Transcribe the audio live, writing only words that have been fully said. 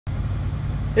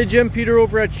Hey Jim, Peter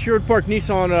over at Sherwood Park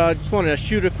Nissan. Just wanted to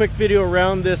shoot a quick video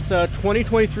around this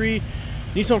 2023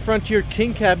 Nissan Frontier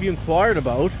King Cab you inquired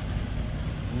about.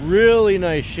 Really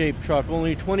nice shape truck,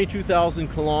 only 22,000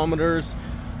 kilometers.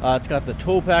 It's got the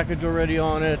tow package already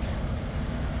on it.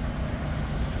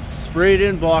 Sprayed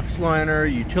in box liner,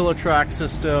 Utilitrack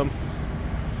system.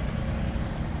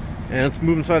 And let's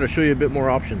move inside, I'll show you a bit more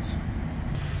options.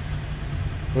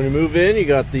 When you move in, you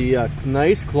got the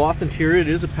nice cloth interior. It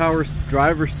is a power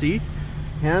driver seat,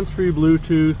 hands-free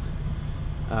Bluetooth,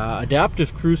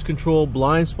 adaptive cruise control,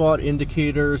 blind spot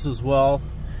indicators as well.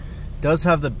 Does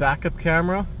have the backup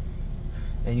camera,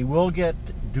 and you will get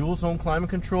dual zone climate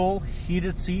control,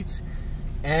 heated seats,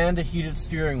 and a heated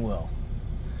steering wheel.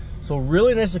 So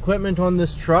really nice equipment on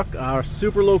this truck.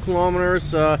 Super low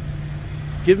kilometers.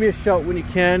 Give me a shout when you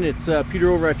can. It's Peter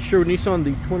over at Sherwood Nissan,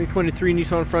 the 2023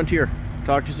 Nissan Frontier.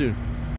 Talk to you soon.